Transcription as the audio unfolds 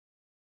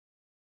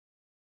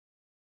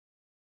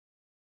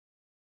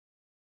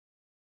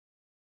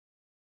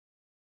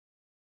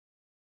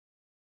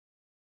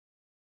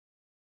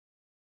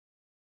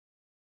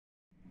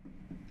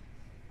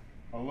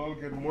Hello,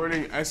 good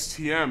morning,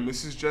 STM.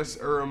 This is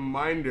just a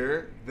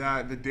reminder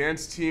that the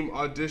dance team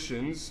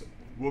auditions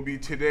will be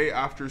today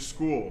after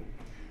school.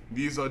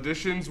 These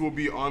auditions will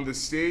be on the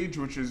stage,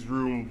 which is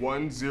room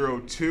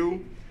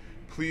 102.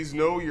 Please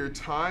know your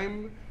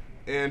time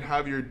and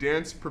have your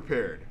dance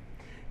prepared.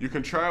 You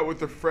can try it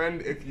with a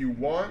friend if you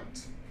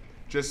want.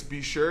 Just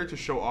be sure to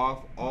show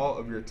off all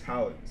of your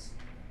talents.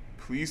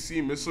 Please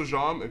see Ms.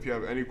 Lejam if you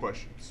have any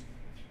questions.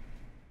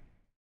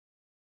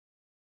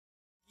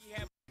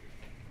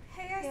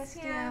 Hey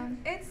STM,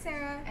 it's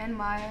Sarah and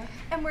Maya,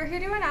 and we're here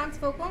to announce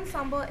Vocal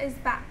Ensemble is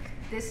back.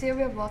 This year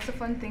we have lots of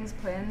fun things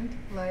planned,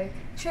 like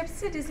trips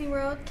to Disney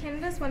World,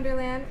 Canada's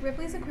Wonderland,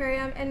 Ripley's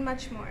Aquarium, and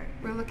much more.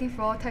 We're looking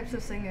for all types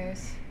of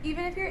singers.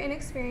 Even if you're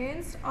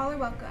inexperienced, all are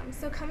welcome,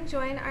 so come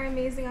join our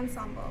amazing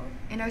ensemble.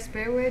 And our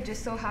spare wear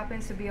just so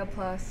happens to be a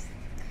plus.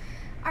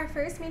 Our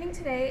first meeting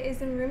today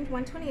is in room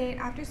 128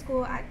 after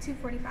school at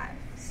 2:45.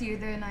 See you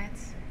there,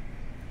 Knights.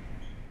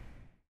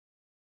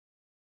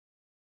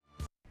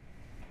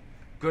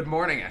 Good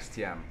morning,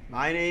 STM.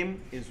 My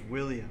name is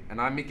William.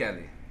 And I'm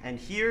Michele. And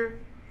here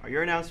are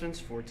your announcements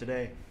for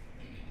today.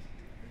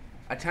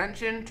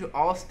 Attention to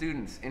all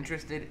students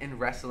interested in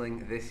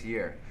wrestling this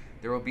year.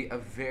 There will be a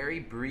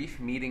very brief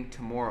meeting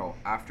tomorrow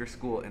after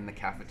school in the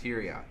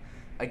cafeteria.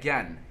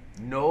 Again,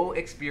 no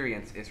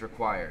experience is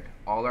required.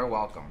 All are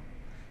welcome.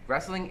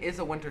 Wrestling is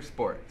a winter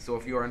sport, so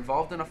if you are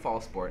involved in a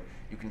fall sport,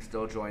 you can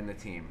still join the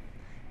team.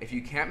 If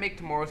you can't make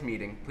tomorrow's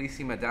meeting, please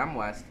see Madame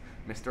West,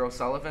 Mr.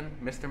 O'Sullivan,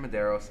 Mr.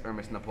 Medeiros, or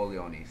Ms.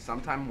 Napoleoni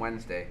sometime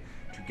Wednesday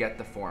to get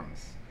the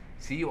forms.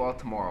 See you all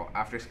tomorrow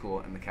after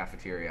school in the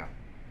cafeteria.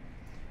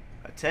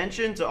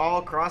 Attention to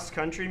all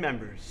cross-country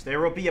members.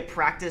 There will be a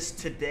practice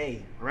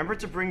today. Remember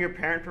to bring your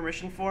parent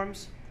permission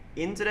forms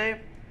in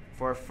today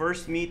for our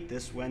first meet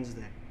this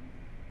Wednesday.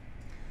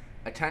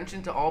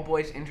 Attention to all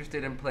boys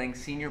interested in playing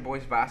senior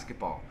boys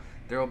basketball.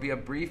 There will be a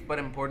brief but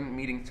important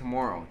meeting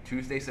tomorrow,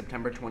 Tuesday,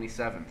 September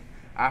 27th,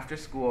 after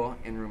school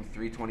in room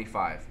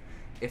 325.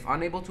 If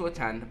unable to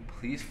attend,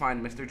 please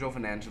find Mr.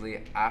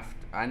 Giovanangeli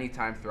any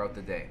time throughout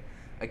the day.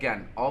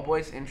 Again, all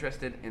boys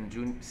interested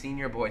in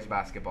senior boys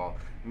basketball,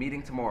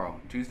 meeting tomorrow,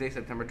 Tuesday,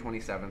 September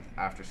 27th,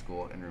 after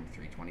school in room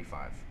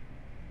 325.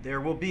 There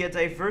will be a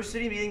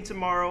diversity meeting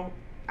tomorrow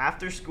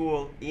after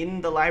school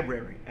in the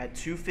library at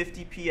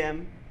 2:50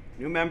 p.m.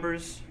 New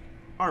members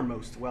are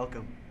most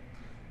welcome.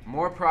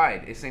 More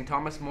Pride is St.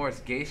 Thomas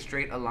More's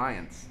Gay-Straight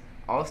Alliance.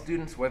 All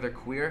students, whether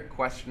queer,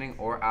 questioning,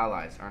 or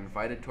allies, are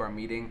invited to our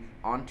meeting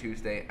on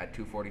Tuesday at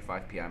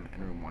 2:45 p.m.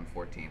 in room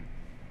 114.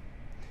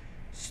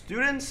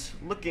 Students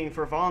looking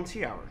for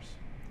volunteer hours.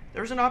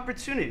 There's an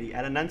opportunity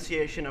at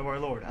Annunciation of Our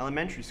Lord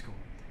Elementary School.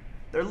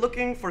 They're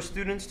looking for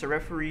students to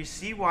referee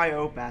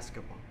CYO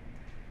basketball.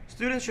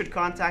 Students should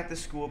contact the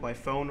school by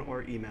phone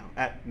or email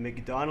at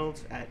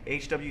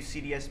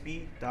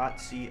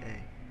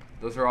mcdonalds@hwcdsb.ca.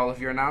 Those are all of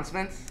your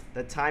announcements.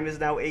 The time is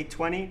now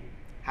 8:20.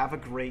 Have a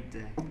great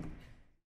day.